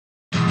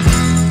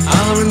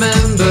I'll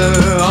remember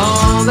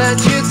all that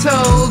you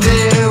told me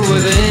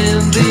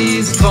within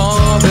these four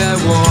bare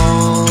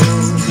walls.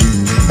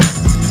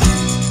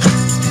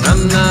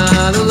 I'm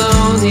not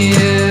alone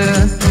here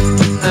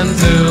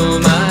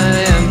until my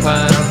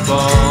empire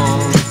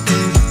falls.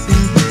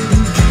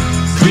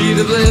 Sweet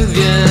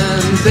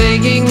oblivion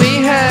taking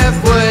me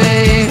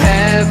halfway,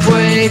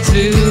 halfway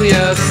to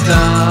your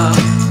star.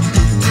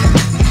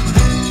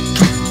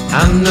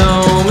 I'm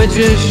no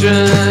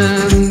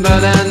magician,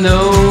 but I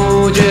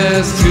know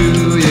just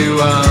who you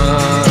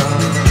are.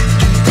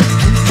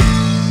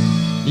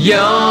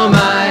 You're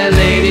my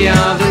lady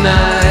of the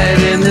night.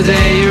 In the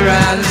day you're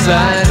out of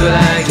sight, but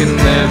I can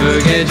never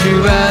get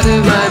you out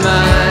of my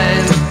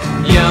mind.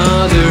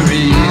 You're the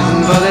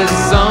reason for this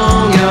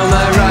song. You're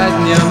my right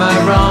and you're my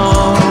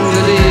wrong.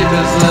 The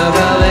deepest love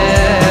I'll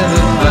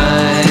ever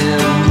find.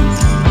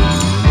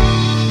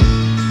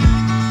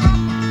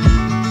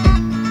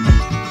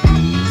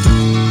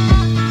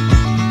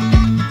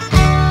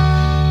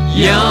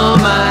 You're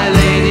my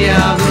lady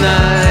of the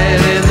night.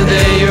 In the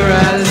day you're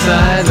out of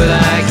sight, but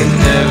I can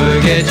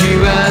never get you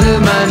out of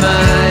my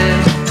mind.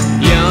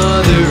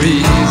 You're the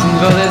reason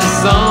for this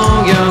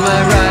song. You're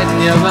my right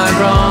and you're my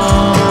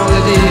wrong.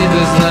 The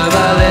deepest love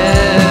I'll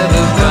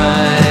ever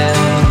find.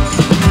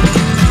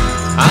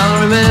 I'll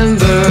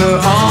remember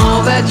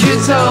all that you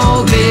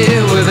told me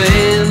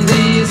within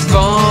these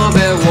four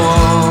bare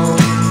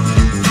walls.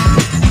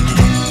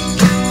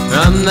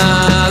 I'm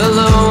not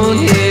alone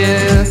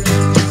here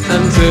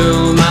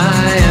until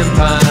my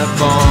empire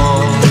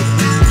falls.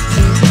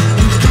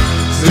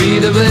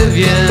 Sweet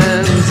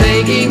oblivion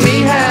taking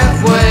me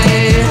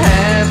halfway,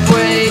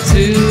 halfway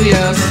to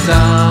your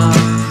star.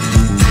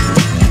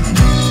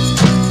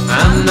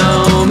 I'm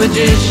no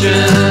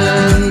magician,